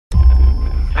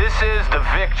is the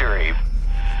Victory.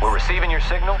 We're receiving your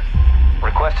signal.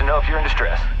 Request to know if you're in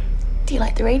distress. Do you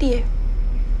like the radio?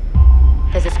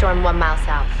 There's a storm 1 mile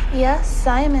south. Yes,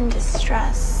 I am in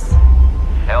distress.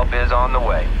 Help is on the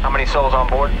way. How many souls on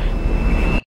board?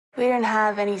 We don't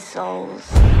have any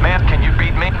souls. Ma'am, can you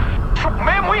read me?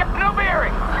 Ma'am, we have no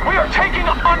bearing. We are taking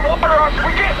on water.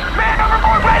 We get man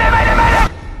overboard. Mayday!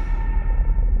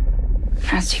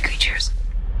 Nasty creatures.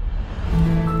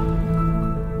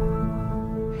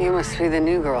 You must be the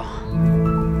new girl.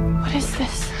 What is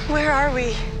this? Where are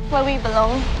we? Where we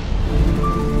belong.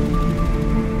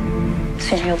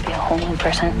 Soon you'll be a whole new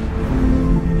person.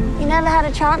 You never had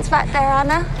a chance back there,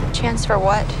 Anna. Chance for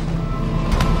what?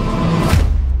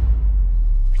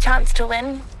 A chance to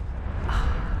win.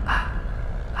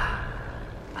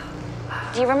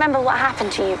 Do you remember what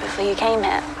happened to you before you came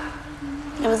here?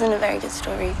 It wasn't a very good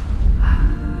story.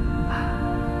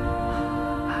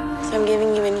 So I'm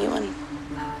giving you a new one.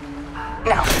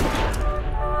 Now.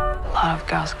 A lot of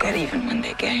girls get even when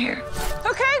they get here.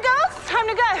 Okay, girls, time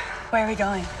to go. Where are we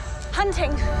going?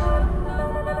 Hunting.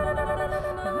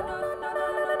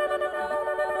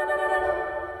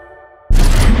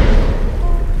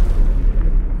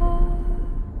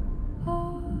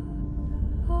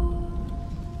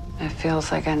 It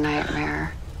feels like a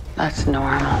nightmare. That's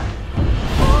normal.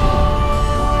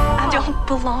 I don't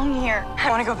belong here. I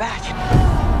want to go back.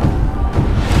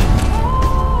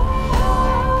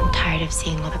 I'm tired of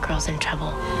seeing all the girls in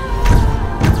trouble.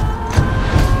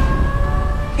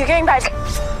 You're going back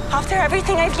after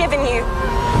everything I've given you.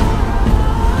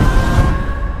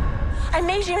 I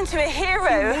made you into a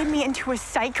hero. You made me into a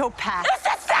psychopath. It's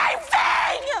the same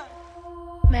thing!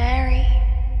 Mary.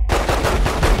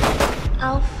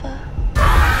 Alpha.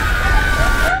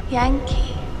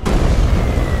 Yankee.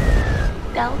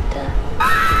 Delta.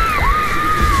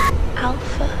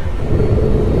 Alpha.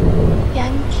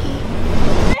 Yankee.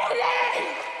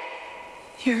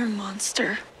 You're a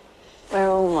monster. We're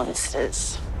all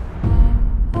monsters.